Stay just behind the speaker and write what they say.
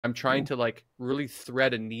I'm trying to like really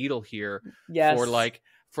thread a needle here for Yes. like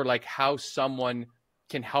how someone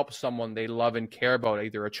can help someone they love and care about,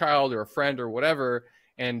 either a child or a friend or whatever.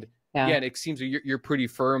 And Yeah. again, it seems that you're pretty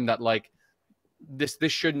firm that like this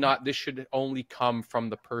should not, this should only come from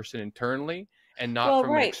the person internally and not Well,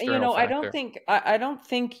 from an right. You external know, factor. I don't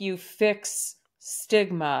think you fix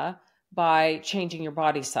stigma by changing your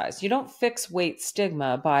body size. You don't fix weight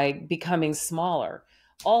stigma by becoming smaller.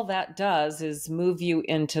 All that does is move you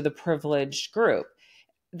into the privileged group.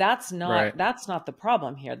 Right. That's not the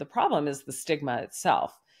problem here. The problem is the stigma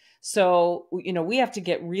itself. So, you know, we have to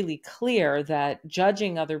get really clear that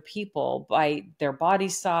judging other people by their body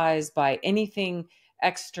size, by anything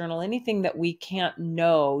external, anything that we can't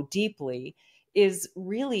know deeply, is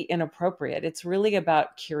really inappropriate. It's really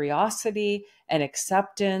about curiosity and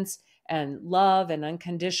acceptance and love and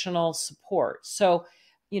unconditional support. So,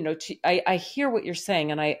 you know, I hear what you're saying,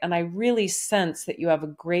 and I really sense that you have a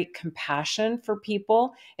great compassion for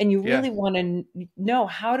people, and you Yeah. really want to know,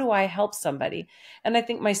 how do I help somebody? And I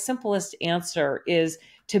think my simplest answer is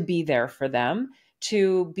to be there for them,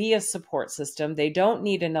 to be a support system. They don't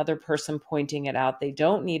need another person pointing it out. They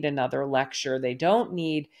don't need another lecture. They don't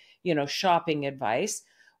need, you know, shopping advice.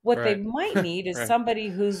 What they Right. might need is Right. somebody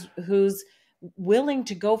who's willing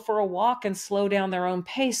to go for a walk and slow down their own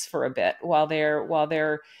pace for a bit while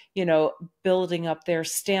they're, you know, building up their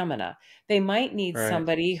stamina. They might need Right.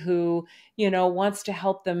 somebody who, you know, wants to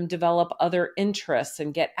help them develop other interests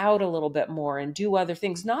and get out a little bit more and do other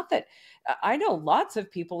things. Not that I know lots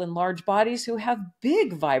of people in large bodies who have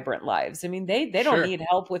big, vibrant lives. I mean, they don't Sure. need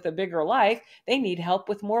help with a bigger life. They need help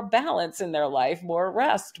with more balance in their life, more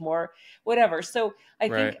rest, more whatever. So I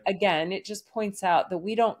think, Right. again, it just points out that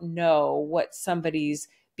we don't know what somebody's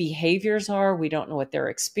behaviors are. We don't know what their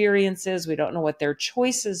experience is. We don't know what their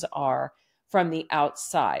choices are from the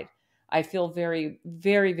outside. I feel very,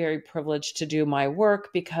 very, very privileged to do my work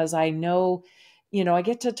because I know, you know, I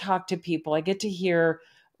get to talk to people. I get to hear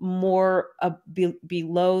more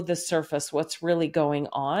below the surface what's really going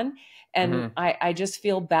on. And Hmm. I just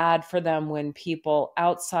feel bad for them when people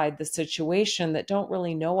outside the situation that don't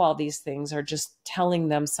really know all these things are just telling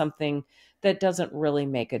them something that doesn't really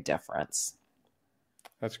make a difference.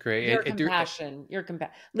 That's great. Your It compassion,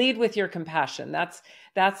 lead with your compassion. That's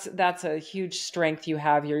a huge strength you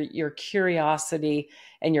have. Your curiosity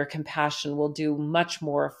and your compassion will do much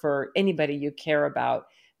more for anybody you care about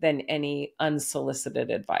than any unsolicited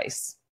advice.